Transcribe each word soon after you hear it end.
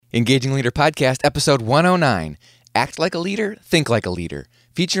Engaging Leader Podcast, episode 109, Act Like a Leader, Think Like a Leader,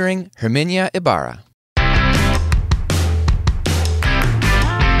 featuring Herminia Ibarra.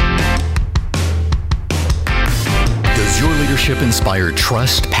 Does your leadership inspire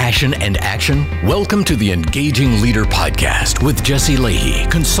trust, passion, and action? Welcome to the Engaging Leader Podcast with Jesse Leahy,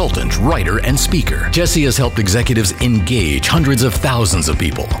 consultant, writer, and speaker. Jesse has helped executives engage hundreds of thousands of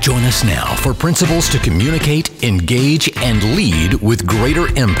people. Join us now for principles to communicate, engage, and lead with greater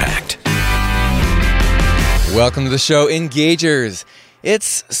impact. Welcome to the show, Engagers.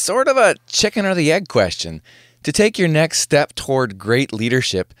 It's sort of a chicken or the egg question. To take your next step toward great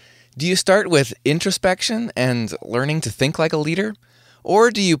leadership, do you start with introspection and learning to think like a leader?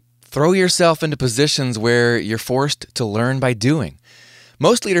 Or do you throw yourself into positions where you're forced to learn by doing?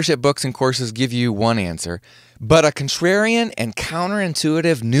 Most leadership books and courses give you one answer, but a contrarian and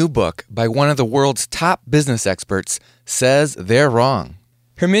counterintuitive new book by one of the world's top business experts says they're wrong.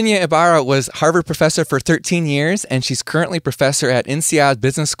 Herminia Ibarra was Harvard professor for 13 years, and she's currently professor at INSEAD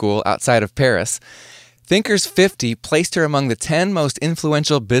Business School outside of Paris. Thinkers 50 placed her among the 10 most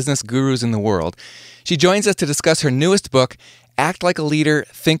influential business gurus in the world. She joins us to discuss her newest book, Act Like a Leader,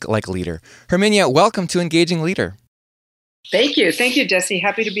 Think Like a Leader. Herminia, welcome to Engaging Leader. Thank you. Thank you, Jesse.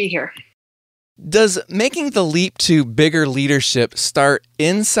 Happy to be here. Does making the leap to bigger leadership start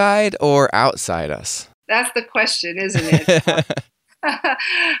inside or outside us? That's the question, isn't it?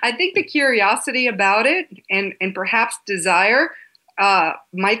 I think the curiosity about it and perhaps desire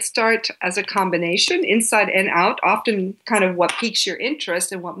might start as a combination, inside and out. Often kind of what piques your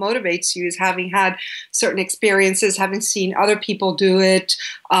interest and what motivates you is having had certain experiences, having seen other people do it,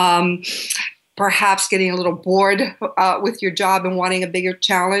 perhaps getting a little bored with your job and wanting a bigger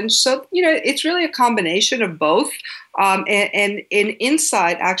challenge. So, it's really a combination of both. And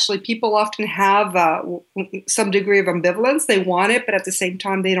inside, actually, people often have some degree of ambivalence. They want it, but at the same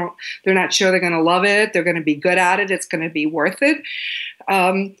time, they're not sure they're going to love it. They're going to be good at it. It's going to be worth it.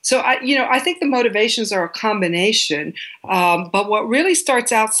 I think the motivations are a combination. But what really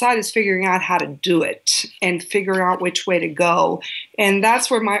starts outside is figuring out how to do it and figuring out which way to go. And that's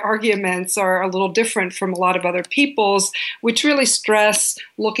where my arguments are a little different from a lot of other people's, which really stress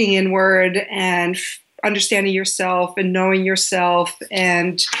looking inward and understanding yourself and knowing yourself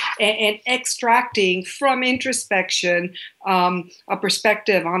and extracting from introspection a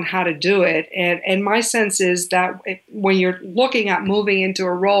perspective on how to do it. And my sense is that when you're looking at moving into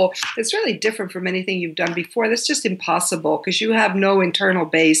a role, it's really different from anything you've done before. That's just impossible because you have no internal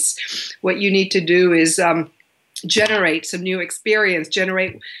base. What you need to do is generate some new experience,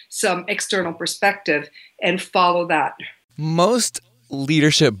 generate some external perspective, and follow that. Most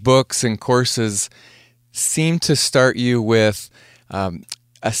leadership books and courses seem to start you with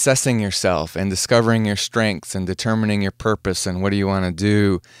assessing yourself and discovering your strengths and determining your purpose and what do you want to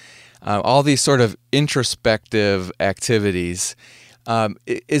do. All these sort of introspective activities.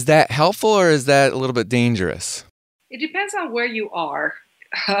 Is that helpful or is that a little bit dangerous? It depends on where you are.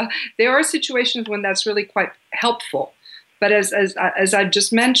 There are situations when that's really quite helpful. But as I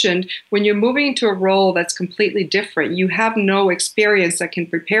just mentioned, when you're moving into a role that's completely different, you have no experience that can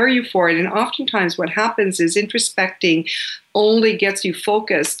prepare you for it. And oftentimes what happens is introspecting only gets you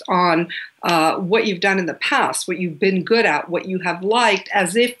focused on what you've done in the past, what you've been good at, what you have liked,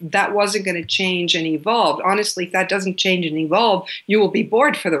 as if that wasn't going to change and evolve. Honestly, if that doesn't change and evolve, you will be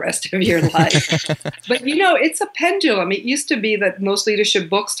bored for the rest of your life. But, it's a pendulum. It used to be that most leadership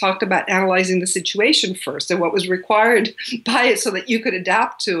books talked about analyzing the situation first and what was required by it so that you could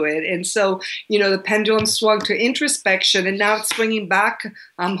adapt to it. And so, the pendulum swung to introspection, and now it's swinging back.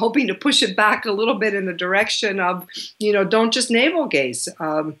 I'm hoping to push it back a little bit in the direction of, don't just navel gaze.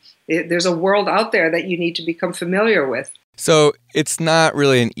 There's a world out there that you need to become familiar with. So it's not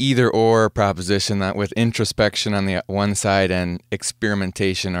really an either-or proposition, that with introspection on the one side and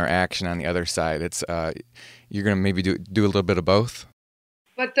experimentation or action on the other side. It's you're going to maybe do a little bit of both?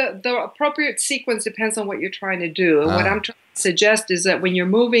 But the appropriate sequence depends on what you're trying to do. And what I'm trying to suggest is that when you're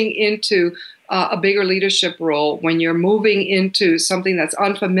moving into a bigger leadership role, when you're moving into something that's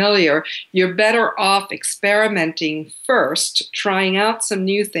unfamiliar, you're better off experimenting first, trying out some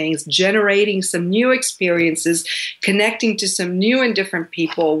new things, generating some new experiences, connecting to some new and different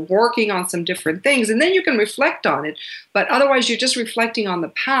people, working on some different things, and then you can reflect on it. But otherwise, you're just reflecting on the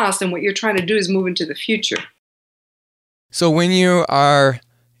past, and what you're trying to do is move into the future. So when you are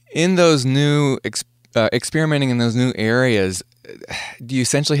in those new experimenting in those new areas, do you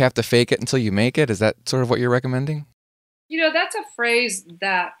essentially have to fake it until you make it? Is that sort of what you're recommending? That's a phrase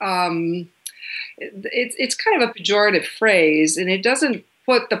that it's kind of a pejorative phrase, and it doesn't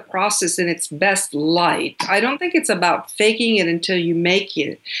put the process in its best light. I don't think it's about faking it until you make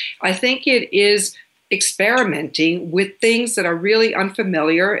it. I think it is experimenting with things that are really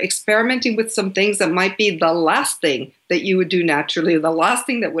unfamiliar, experimenting with some things that might be the last thing that you would do naturally, the last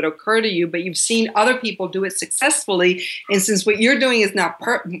thing that would occur to you, but you've seen other people do it successfully. And since what you're doing is not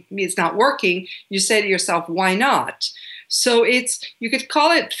working, you say to yourself, why not? So you could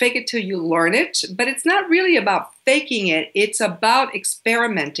call it fake it till you learn it, but it's not really about faking it. It's about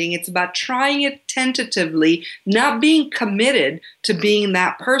experimenting. It's about trying it tentatively, not being committed to being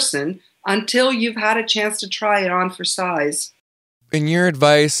that person until you've had a chance to try it on for size. In your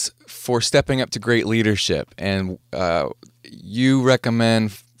advice for stepping up to great leadership, and you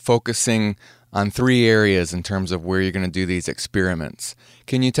recommend focusing on 3 areas in terms of where you're going to do these experiments.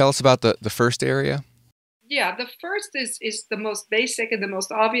 Can you tell us about the first area? Yeah, the first is the most basic and the most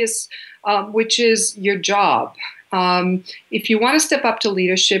obvious, which is your job. If you want to step up to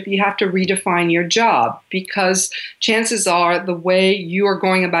leadership, you have to redefine your job, because chances are the way you are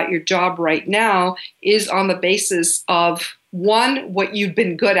going about your job right now is on the basis of, one, what you've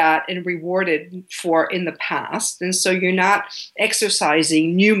been good at and rewarded for in the past. And so you're not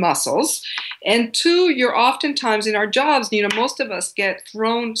exercising new muscles. And 2, you're oftentimes in our jobs, most of us get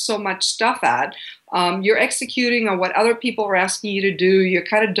thrown so much stuff at. You're executing on what other people are asking you to do. You're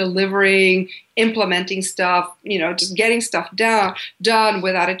kind of delivering, implementing stuff, just getting stuff done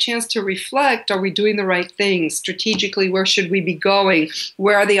without a chance to reflect. Are we doing the right things? Strategically, where should we be going?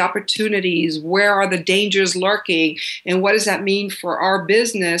 Where are the opportunities? Where are the dangers lurking? And what does that mean for our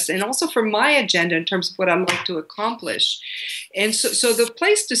business? And also for my agenda in terms of what I'd like to accomplish. And so the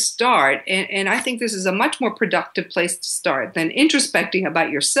place to start, and I think this is a much more productive place to start than introspecting about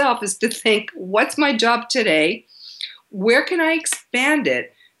yourself, is to think, what's my job today? Where can I expand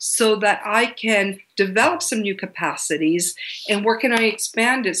it so that I can develop some new capacities? And where can I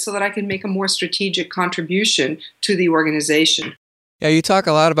expand it so that I can make a more strategic contribution to the organization? Yeah, you talk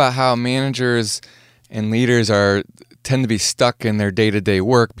a lot about how managers and leaders tend to be stuck in their day-to-day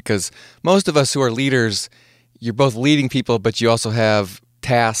work, because most of us who are leaders, you're both leading people, but you also have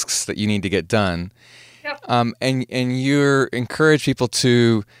tasks that you need to get done. Yep. And you encourage people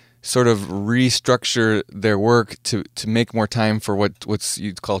to sort of restructure their work to make more time for what's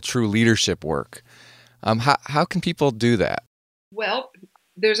you'd call true leadership work. How can people do that? Well,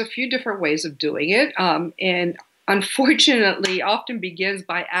 there's a few different ways of doing it. And unfortunately, often begins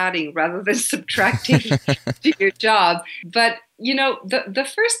by adding rather than subtracting to your job. But,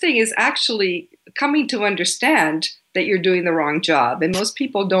 the first thing is actually coming to understand that you're doing the wrong job. And most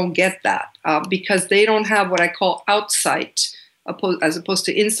people don't get that because they don't have what I call outsight as opposed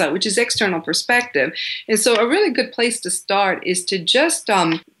to insight, which is external perspective. And so a really good place to start is to just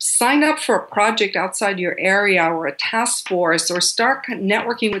sign up for a project outside your area or a task force, or start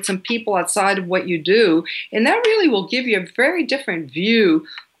networking with some people outside of what you do. And that really will give you a very different view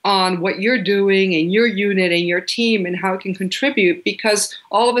on what you're doing and your unit and your team and how it can contribute, because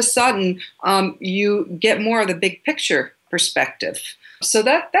all of a sudden you get more of the big picture perspective. So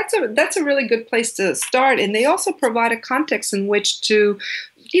that's a really good place to start. And they also provide a context in which to,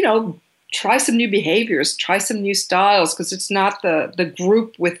 try some new behaviors, try some new styles, because it's not the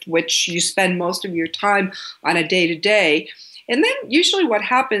group with which you spend most of your time on a day-to-day. And then usually what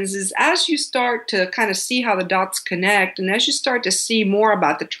happens is, as you start to kind of see how the dots connect, and as you start to see more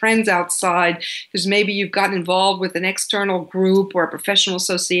about the trends outside, because maybe you've gotten involved with an external group or a professional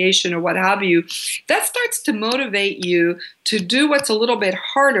association or what have you, that starts to motivate you to do what's a little bit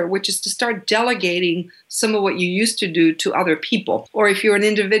harder, which is to start delegating some of what you used to do to other people. Or if you're an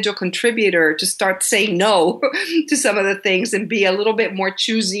individual contributor, to start saying no to some of the things and be a little bit more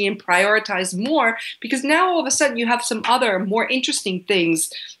choosy and prioritize more, because now all of a sudden you have some other more interesting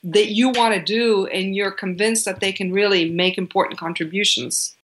things that you want to do, and you're convinced that they can really make important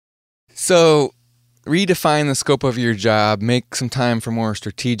contributions. So redefine the scope of your job, make some time for more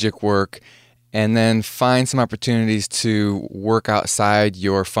strategic work, and then find some opportunities to work outside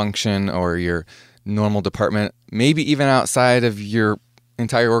your function or your normal department, maybe even outside of your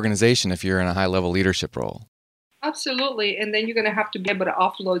entire organization if you're in a high-level leadership role. Absolutely. And then you're going to have to be able to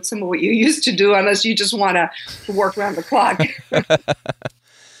offload some of what you used to do, unless you just want to work around the clock.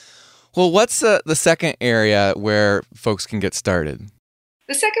 Well, what's the second area where folks can get started?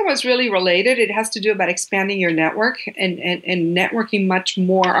 The second one's really related. It has to do about expanding your network and networking much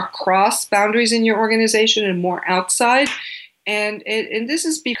more across boundaries in your organization and more outside. And this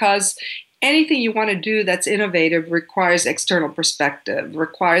is because anything you want to do that's innovative requires external perspective,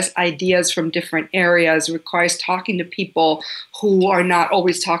 requires ideas from different areas, requires talking to people who are not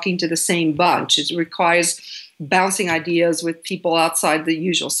always talking to the same bunch. It requires bouncing ideas with people outside the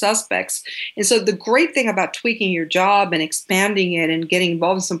usual suspects. And so the great thing about tweaking your job and expanding it and getting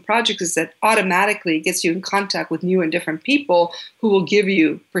involved in some projects is that automatically it gets you in contact with new and different people who will give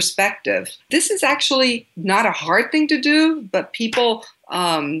you perspective. This is actually not a hard thing to do, but people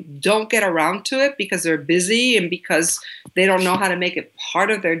don't get around to it because they're busy and because they don't know how to make it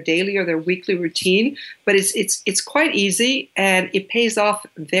part of their daily or their weekly routine. But it's quite easy, and it pays off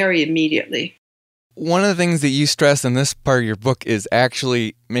very immediately. One of the things that you stress in this part of your book is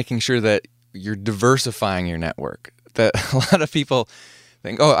actually making sure that you're diversifying your network. That a lot of people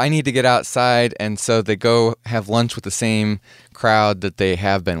think, oh, I need to get outside, and so they go have lunch with the same crowd that they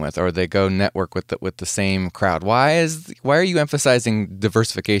have been with, or they go network with the same crowd. Why are you emphasizing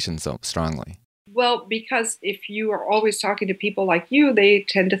diversification so strongly? Well, because if you are always talking to people like you, they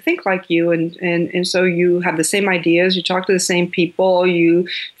tend to think like you. And so you have the same ideas, you talk to the same people, you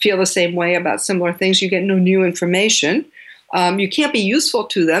feel the same way about similar things, you get no new information. You can't be useful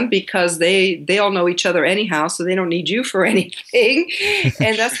to them because they all know each other anyhow, so they don't need you for anything.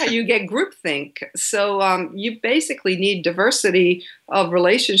 And that's how you get groupthink. So you basically need diversity of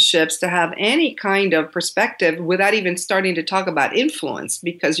relationships to have any kind of perspective without even starting to talk about influence,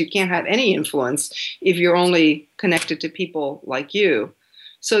 because you can't have any influence if you're only connected to people like you.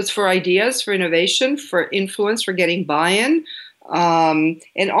 So it's for ideas, for innovation, for influence, for getting buy-in.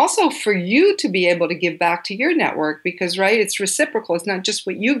 And also for you to be able to give back to your network because, right, it's reciprocal. It's not just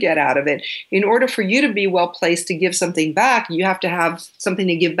what you get out of it. In order for you to be well placed to give something back, you have to have something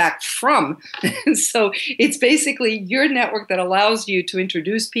to give back from. So it's basically your network that allows you to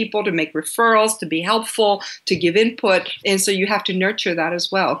introduce people, to make referrals, to be helpful, to give input. And so you have to nurture that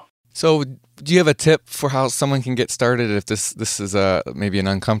as well. So do you have a tip for how someone can get started if this is maybe an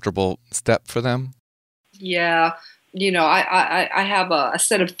uncomfortable step for them? Yeah. I have a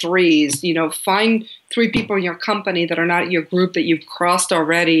set of threes. Find 3 people in your company that are not your group that you've crossed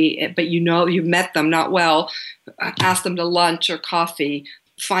already, but you've met them, not well. Ask them to lunch or coffee.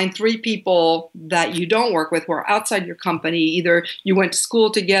 Find 3 people that you don't work with who are outside your company. Either you went to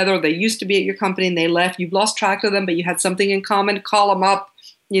school together, they used to be at your company and they left. You've lost track of them, but you had something in common. Call them up,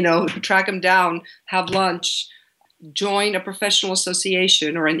 track them down, have lunch. Join a professional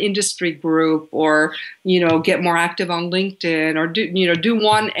association or an industry group, or get more active on LinkedIn, or do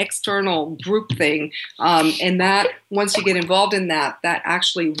one external group thing, and that once you get involved in that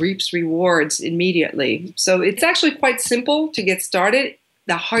actually reaps rewards immediately. So it's actually quite simple to get started.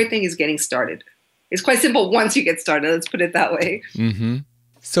 The hard thing is getting started. It's quite simple once you get started. Let's put it that way. Mm-hmm.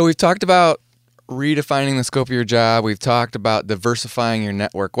 So we've talked about redefining the scope of your job. We've talked about diversifying your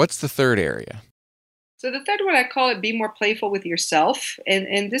network. What's the third area? So the third one, I call it be more playful with yourself.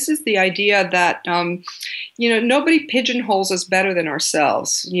 And this is the idea that, nobody pigeonholes us better than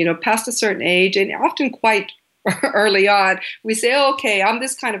ourselves. Past a certain age, and often quite early on, we say, oh, okay, I'm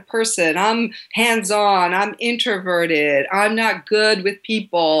this kind of person. I'm hands-on. I'm introverted. I'm not good with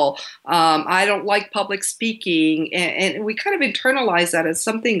people. I don't like public speaking. And we kind of internalize that as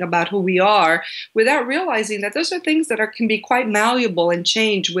something about who we are without realizing that those are things that can be quite malleable and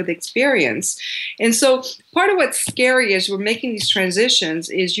change with experience. And so part of what's scary as we're making these transitions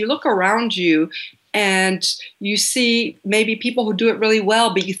is you look around you and you see maybe people who do it really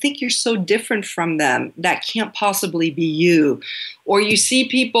well, but you think you're so different from them. That can't possibly be you. Or you see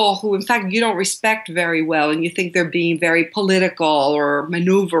people who, in fact, you don't respect very well, and you think they're being very political or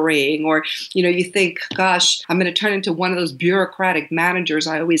maneuvering, or, you think, gosh, I'm going to turn into one of those bureaucratic managers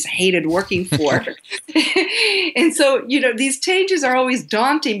I always hated working for. And so, these changes are always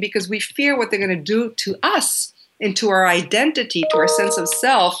daunting because we fear what they're going to do to us, into our identity, to our sense of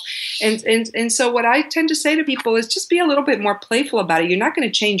self. And so what I tend to say to people is just be a little bit more playful about it. You're not going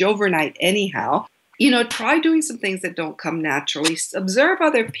to change overnight anyhow. Try doing some things that don't come naturally. Observe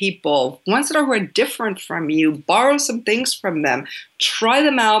other people, ones that are different from you. Borrow some things from them. Try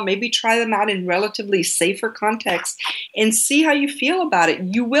them out. Maybe try them out in relatively safer contexts and see how you feel about it.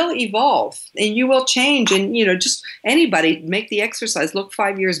 You will evolve and you will change. And, just anybody make the exercise. Look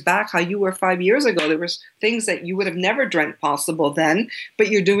 5 years back how you were 5 years ago. There was things that you would have never dreamt possible then, but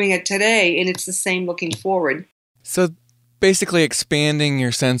you're doing it today. And it's the same looking forward. So basically expanding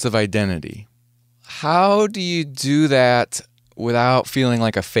your sense of identity. How do you do that without feeling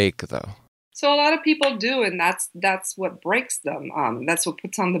like a fake, though? So a lot of people do, and that's what breaks them. That's what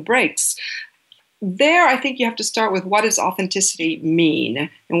puts on the brakes. There, I think you have to start with what does authenticity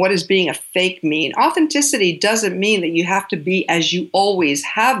mean and what does being a fake mean. Authenticity doesn't mean that you have to be as you always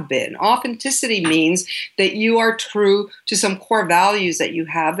have been. Authenticity means that you are true to some core values that you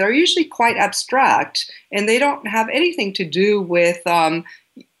have. They're usually quite abstract, and they don't have anything to do with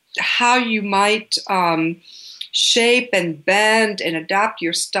how you might shape and bend and adapt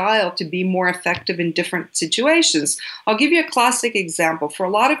your style to be more effective in different situations. I'll give you a classic example. For a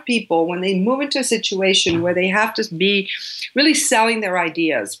lot of people, when they move into a situation where they have to be really selling their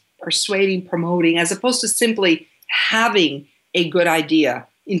ideas, persuading, promoting, as opposed to simply having a good idea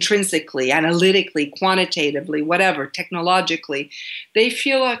intrinsically, analytically, quantitatively, whatever, technologically, they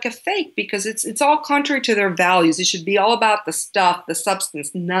feel like a fake because it's all contrary to their values. It should be all about the stuff, the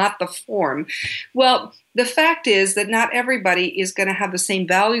substance, not the form. Well, the fact is that not everybody is going to have the same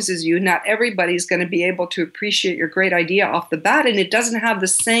values as you. Not everybody is going to be able to appreciate your great idea off the bat, and it doesn't have the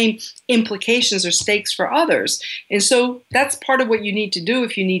same implications or stakes for others. And so that's part of what you need to do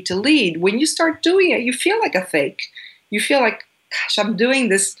if you need to lead. When you start doing it, you feel like a fake. You feel like, gosh, I'm doing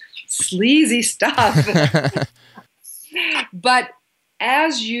this sleazy stuff. But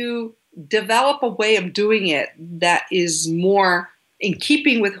as you develop a way of doing it that is more in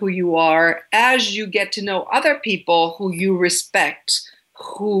keeping with who you are, as you get to know other people who you respect,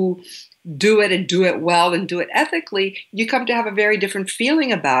 who do it and do it well and do it ethically, you come to have a very different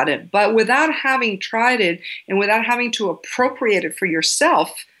feeling about it. But without having tried it and without having to appropriate it for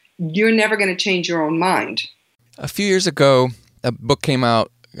yourself, you're never going to change your own mind. A few years ago, a book came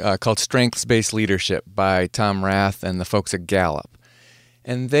out called Strengths-Based Leadership by Tom Rath and the folks at Gallup.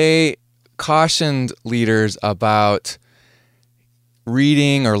 And they cautioned leaders about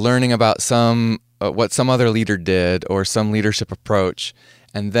reading or learning about what some other leader did or some leadership approach,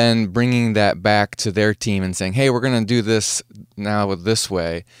 and then bringing that back to their team and saying, hey, we're going to do this now this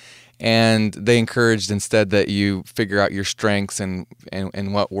way. And they encouraged instead that you figure out your strengths and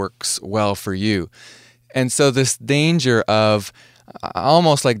what works well for you. And so this danger of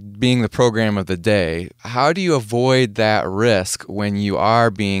almost like being the program of the day, how do you avoid that risk when you are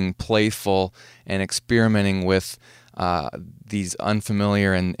being playful and experimenting with these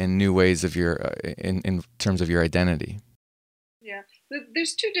unfamiliar and new ways of your in terms of your identity? Yeah,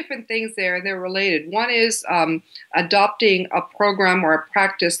 there's two different things there. They're related. One is adopting a program or a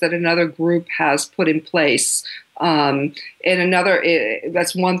practice that another group has put in place. And another,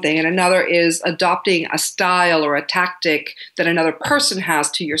 that's one thing. And another is adopting a style or a tactic that another person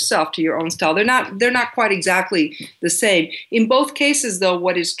has to yourself, to your own style. They're not quite exactly the same. In both cases, though,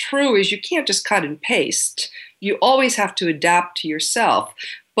 what is true is you can't just cut and paste. You always have to adapt to yourself.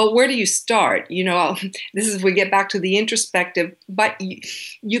 But where do you start? This is, we get back to the introspective, but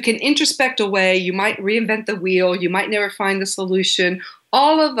you can introspect away. You might reinvent the wheel. You might never find the solution.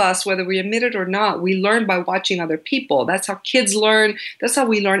 All of us, whether we admit it or not, we learn by watching other people. That's how kids learn. That's how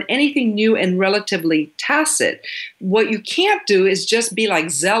we learn anything new and relatively tacit. What you can't do is just be like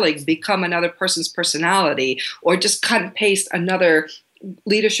Zelig, become another person's personality, or just cut and paste another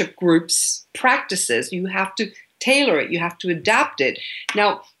leadership group's practices. You have to tailor it. You have to adapt it.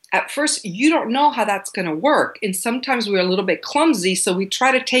 Now, at first, you don't know how that's going to work. And sometimes we're a little bit clumsy, so we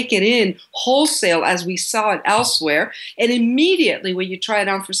try to take it in wholesale as we saw it elsewhere. And immediately when you try it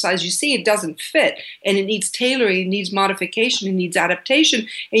on for size, you see it doesn't fit. And it needs tailoring, it needs modification, it needs adaptation.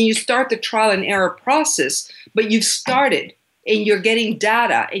 And you start the trial and error process. But you've started, and you're getting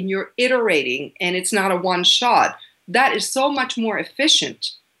data, and you're iterating, and it's not a one shot. That is so much more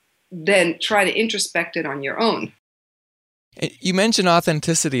efficient than try to introspect it on your own. You mentioned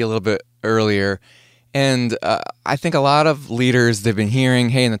authenticity a little bit earlier, and I think a lot of leaders, they've been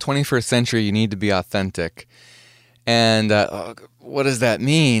hearing, hey, in the 21st century, you need to be authentic. And what does that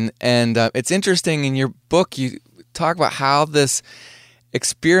mean? And it's interesting, in your book, you talk about how this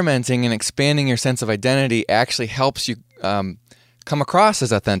experimenting and expanding your sense of identity actually helps you come across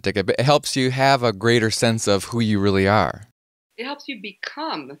as authentic. It helps you have a greater sense of who you really are. It helps you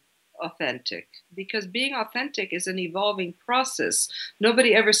become authentic, because being authentic is an evolving process.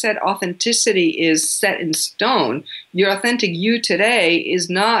 Nobody ever said authenticity is set in stone. Your authentic you today is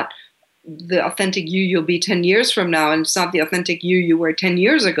not the authentic you you'll be 10 years from now, and it's not the authentic you were 10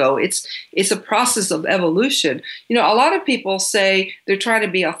 years ago. It's a process of evolution. A lot of people say they're trying to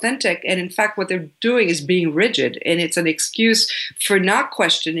be authentic, and in fact what they're doing is being rigid, and it's an excuse for not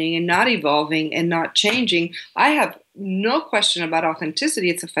questioning and not evolving and not changing. I have no question about authenticity.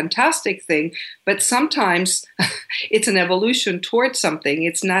 It's a fantastic thing, but sometimes it's an evolution towards something.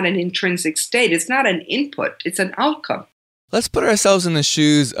 It's not an intrinsic state. It's not an input. It's an outcome. Let's put ourselves in the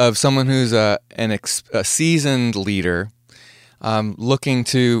shoes of someone who's a seasoned leader, looking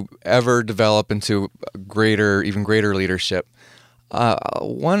to ever develop into even greater leadership.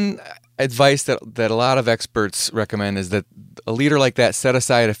 One advice that a lot of experts recommend is that a leader like that set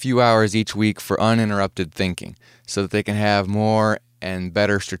aside a few hours each week for uninterrupted thinking so that they can have more and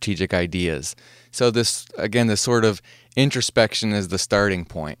better strategic ideas. So this sort of introspection is the starting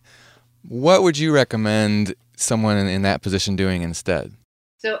point. What would you recommend someone in that position doing instead?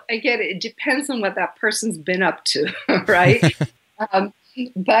 So again, it depends on what that person's been up to, right?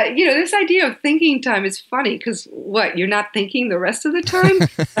 But, this idea of thinking time is funny because you're not thinking the rest of the time?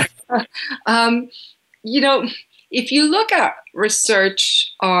 If you look at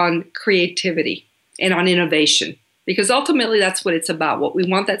research on creativity and on innovation, because ultimately that's what it's about. What we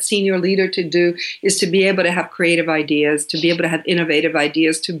want that senior leader to do is to be able to have creative ideas, to be able to have innovative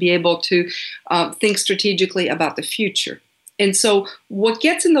ideas, to be able to think strategically about the future. And so what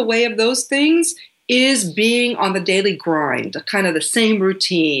gets in the way of those things is being on the daily grind, kind of the same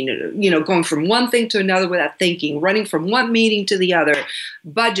routine, going from one thing to another without thinking, running from one meeting to the other,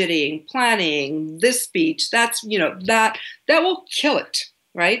 budgeting, planning, this speech, that will kill it.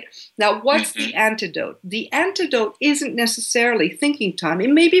 Right? Now, what's the antidote? The antidote isn't necessarily thinking time. It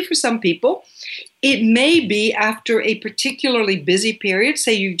may be for some people. It may be after a particularly busy period.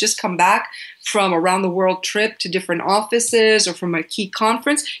 Say you just come back from a around the world trip to different offices or from a key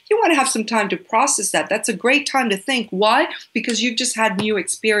conference. You want to have some time to process that. That's a great time to think. Why? Because you've just had new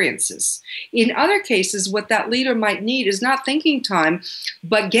experiences. In other cases, what that leader might need is not thinking time,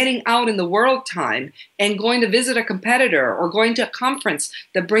 but getting out in the world time and going to visit a competitor or going to a conference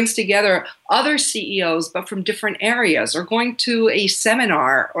that brings together other CEOs, but from different areas, or going to a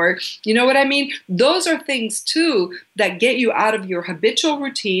seminar, or you know what I mean? Those are things too that get you out of your habitual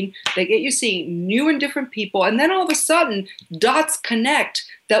routine, that get you seeing new and different people, and then all of a sudden dots connect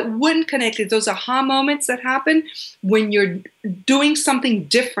that wouldn't connect. Those aha moments that happen when you're doing something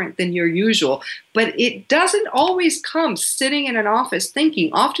different than your usual. But it doesn't always come sitting in an office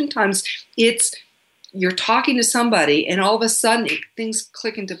thinking. Oftentimes it's you're talking to somebody and all of a sudden things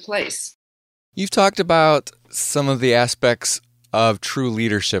click into place. You've talked about some of the aspects of true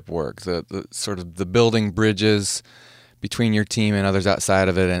leadership work, the sort of the building bridges between your team and others outside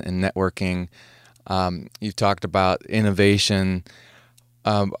of it, and networking. You've talked about innovation.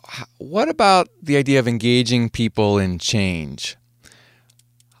 What about the idea of engaging people in change?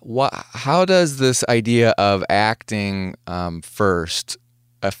 How does this idea of acting first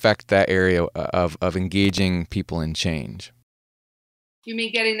affect that area of engaging people in change? You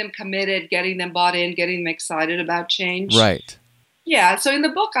mean getting them committed, getting them bought in, getting them excited about change? Right. Yeah, so in the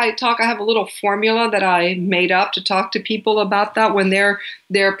book I have a little formula that I made up to talk to people about that when they're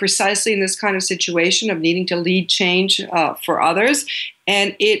precisely in this kind of situation of needing to lead change for others.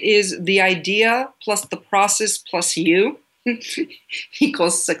 And it is the idea plus the process plus you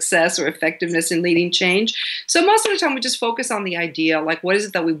equals success or effectiveness in leading change. So most of the time we just focus on the idea, like what is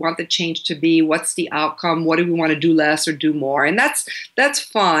it that we want the change to be? What's the outcome? What do we want to do less or do more? And that's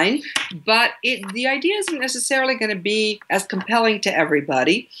fine, but the idea isn't necessarily going to be as compelling to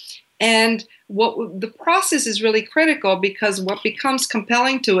everybody. And the process is really critical because what becomes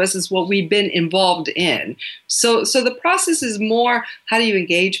compelling to us is what we've been involved in. So the process is more, how do you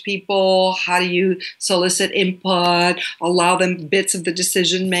engage people? How do you solicit input? Allow them bits of the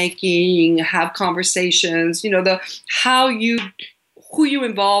decision making, have conversations, who you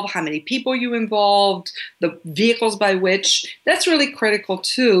involve, how many people you involved, the vehicles by which. That's really critical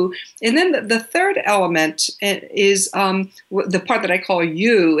too. And then the third element is the part that I call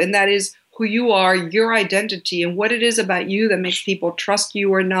you, and that is who you are, your identity, and what it is about you that makes people trust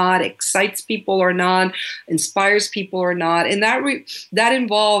you or not, excites people or not, inspires people or not. And that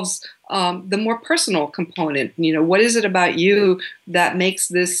involves the more personal component. What is it about you that makes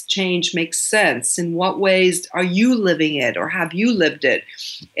this change make sense? In what ways are you living it or have you lived it?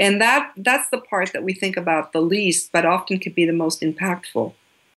 And that's the part that we think about the least, but often can be the most impactful.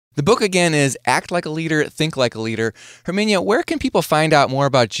 The book, again, is Act Like a Leader, Think Like a Leader. Herminia, where can people find out more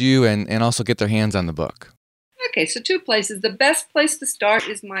about you and also get their hands on the book? Okay, so 2 places. The best place to start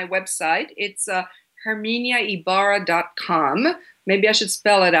is my website. It's herminiaibarra.com. Maybe I should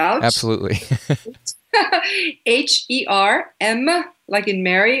spell it out. Absolutely. HERM, like in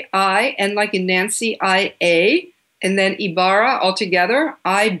Mary, I, and like in Nancy, IA, and then Ibarra altogether,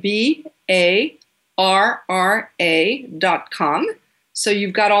 IBARRA.com. So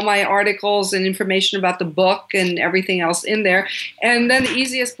you've got all my articles and information about the book and everything else in there. And then the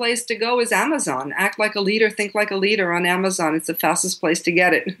easiest place to go is Amazon. Act Like a Leader, Think Like a Leader on Amazon. It's the fastest place to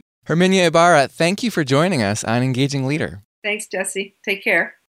get it. Herminia Ibarra, thank you for joining us on Engaging Leader. Thanks, Jesse. Take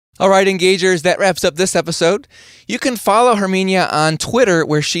care. All right, Engagers, that wraps up this episode. You can follow Herminia on Twitter,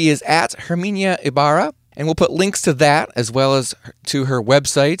 where she is at Herminia Ibarra, and we'll put links to that as well as to her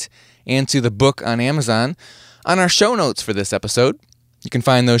website and to the book on Amazon on our show notes for this episode. You can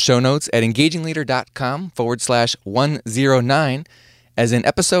find those show notes at engagingleader.com/109, as in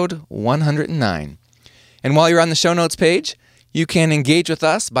episode 109. And while you're on the show notes page, You can engage with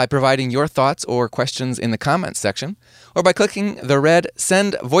us by providing your thoughts or questions in the comments section, or by clicking the red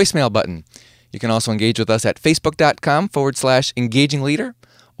Send Voicemail button. You can also engage with us at facebook.com/engagingleader,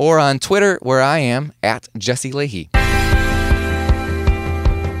 or on Twitter, where I am at Jesse Leahy.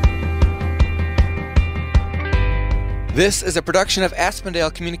 This is a production of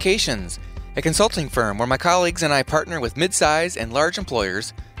Aspendale Communications, a consulting firm where my colleagues and I partner with mid-size and large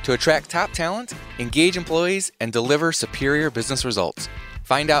employers to attract top talent, engage employees, and deliver superior business results.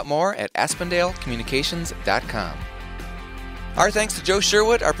 Find out more at AspendaleCommunications.com. Our thanks to Joe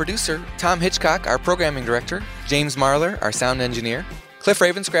Sherwood, our producer, Tom Hitchcock, our programming director, James Marler, our sound engineer, Cliff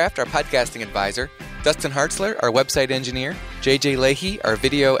Ravenscraft, our podcasting advisor, Dustin Hartzler, our website engineer, JJ Leahy, our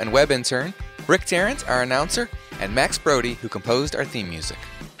video and web intern, Rick Tarrant, our announcer, and Max Brody, who composed our theme music.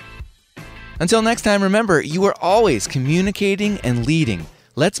 Until next time, remember, you are always communicating and leading.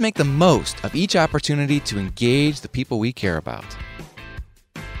 Let's make the most of each opportunity to engage the people we care about.